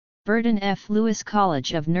Byrdine F. Lewis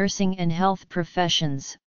College of Nursing and Health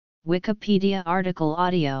Professions, Wikipedia article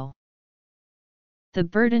audio. The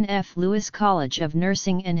Byrdine F. Lewis College of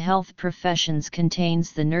Nursing and Health Professions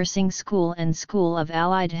contains the Nursing School and School of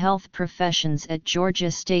Allied Health Professions at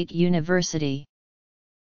Georgia State University.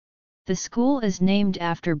 The school is named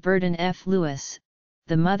after Byrdine F. Lewis,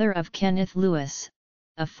 the mother of Kenneth Lewis,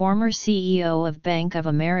 a former CEO of Bank of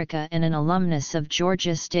America and an alumnus of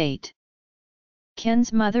Georgia State.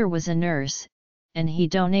 Ken's mother was a nurse, and he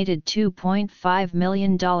donated $2.5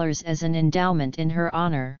 million as an endowment in her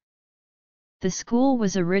honor. The school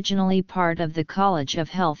was originally part of the College of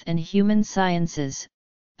Health and Human Sciences,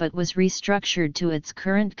 but was restructured to its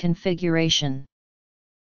current configuration.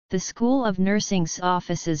 The School of Nursing's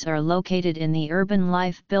offices are located in the Urban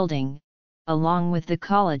Life Building, along with the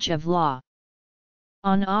College of Law.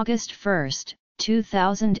 On August 1,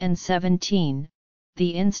 2017,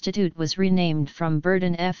 the institute was renamed from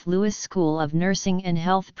Byrdine F. Lewis School of Nursing and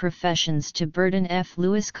Health Professions to Byrdine F.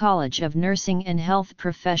 Lewis College of Nursing and Health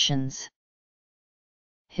Professions.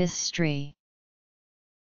 History.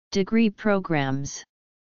 Degree programs.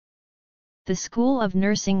 The School of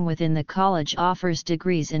Nursing within the college offers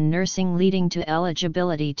degrees in nursing leading to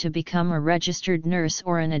eligibility to become a registered nurse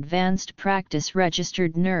or an advanced practice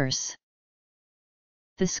registered nurse.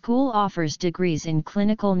 The school offers degrees in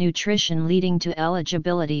clinical nutrition leading to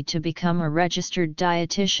eligibility to become a registered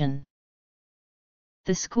dietitian.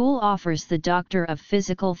 The school offers the Doctor of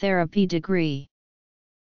Physical Therapy degree.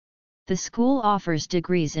 The school offers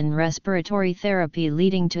degrees in respiratory therapy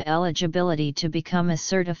leading to eligibility to become a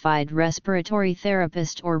certified respiratory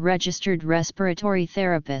therapist or registered respiratory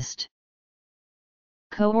therapist.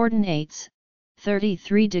 Coordinates: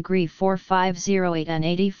 33 degree 4508 and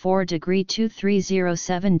 84 degree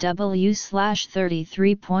 2307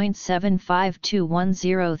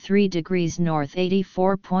 W/33.75210 degrees north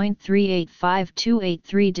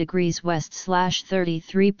 84.385283 degrees west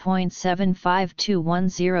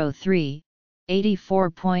 /33.75210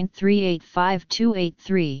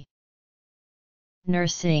 84.385283.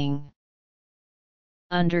 Nursing.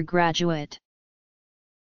 Undergraduate,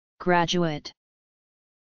 graduate.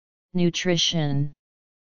 Nutrition.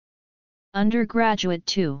 Undergraduate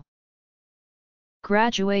 2.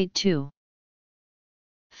 Graduate 2.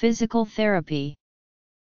 Physical therapy.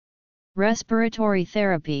 Respiratory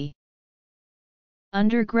therapy.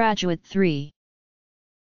 Undergraduate 3.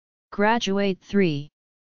 Graduate 3.